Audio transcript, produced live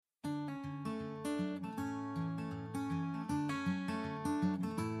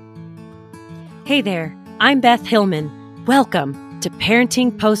Hey there, I'm Beth Hillman. Welcome to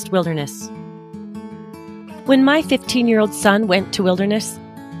Parenting Post-Wilderness. When my 15-year-old son went to wilderness,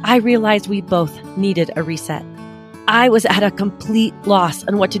 I realized we both needed a reset. I was at a complete loss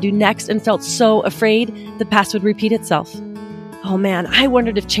on what to do next and felt so afraid the past would repeat itself. Oh man, I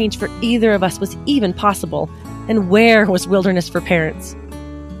wondered if change for either of us was even possible, and where was wilderness for parents?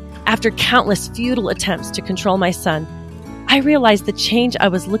 After countless futile attempts to control my son, I realized the change I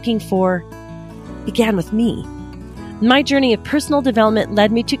was looking for began with me. My journey of personal development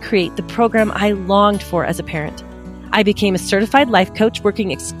led me to create the program I longed for as a parent. I became a certified life coach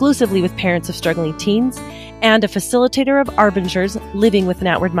working exclusively with parents of struggling teens and a facilitator of Arbingers Living with an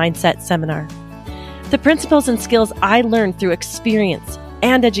Outward Mindset seminar. The principles and skills I learned through experience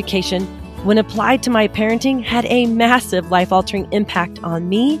and education, when applied to my parenting, had a massive life-altering impact on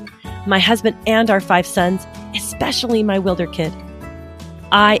me, my husband, and our 5 sons, especially my Wilder kid.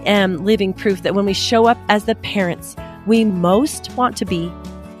 I am living proof that when we show up as the parents we most want to be,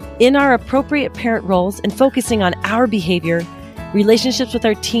 in our appropriate parent roles and focusing on our behavior, relationships with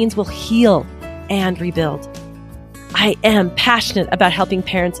our teens will heal and rebuild. I am passionate about helping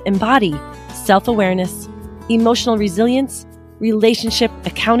parents embody self-awareness, emotional resilience, relationship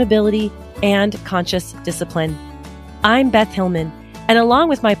accountability, and conscious discipline. I'm Beth Hillman, and along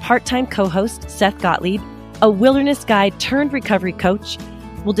with my part-time co-host, Seth Gottlieb, a wilderness guide turned recovery coach,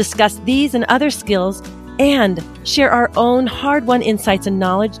 we'll discuss these and other skills and share our own hard-won insights and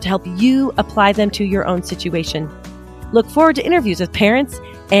knowledge to help you apply them to your own situation. Look forward to interviews with parents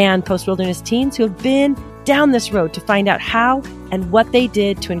and post-wilderness teens who have been down this road to find out how and what they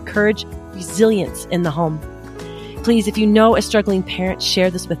did to encourage resilience in the home. Please, if you know a struggling parent,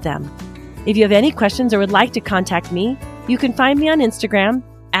 share this with them. If you have any questions or would like to contact me, you can find me on Instagram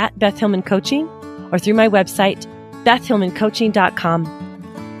at Beth Hillman Coaching or through my website, bethhillmancoaching.com.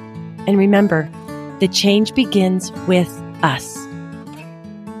 And remember, the change begins with us.